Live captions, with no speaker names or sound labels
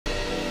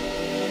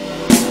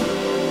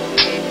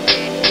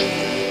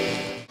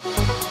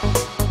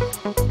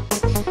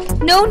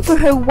Known for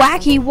her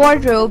wacky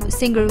wardrobe,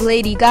 singer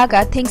Lady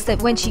Gaga thinks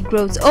that when she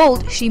grows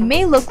old, she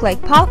may look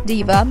like pop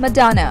diva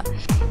Madonna.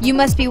 You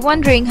must be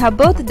wondering how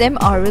both of them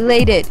are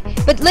related.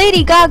 But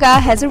Lady Gaga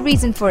has a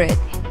reason for it.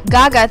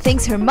 Gaga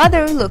thinks her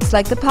mother looks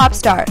like the pop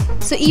star,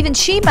 so even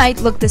she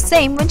might look the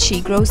same when she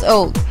grows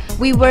old.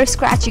 We were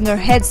scratching our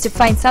heads to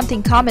find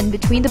something common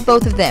between the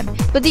both of them,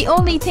 but the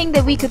only thing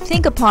that we could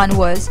think upon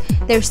was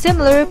their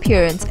similar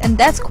appearance, and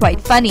that's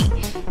quite funny.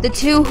 The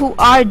two, who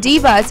are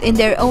divas in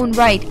their own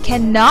right,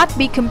 cannot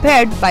be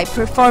compared by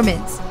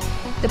performance.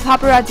 The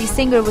paparazzi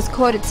singer was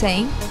quoted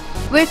saying,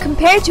 "We're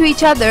compared to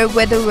each other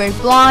whether we're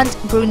blonde,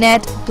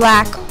 brunette,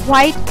 black,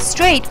 white,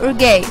 straight or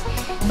gay.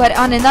 But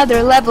on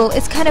another level,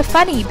 it's kind of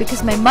funny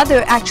because my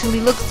mother actually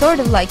looks sort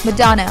of like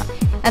Madonna.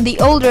 And the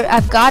older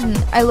I've gotten,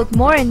 I look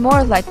more and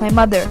more like my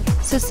mother.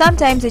 So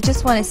sometimes I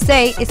just want to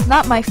say it's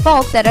not my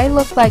fault that I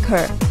look like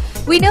her."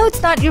 We know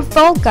it's not your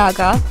fault,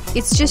 Gaga.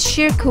 It's just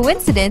sheer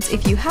coincidence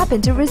if you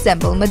happen to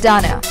resemble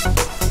Madonna.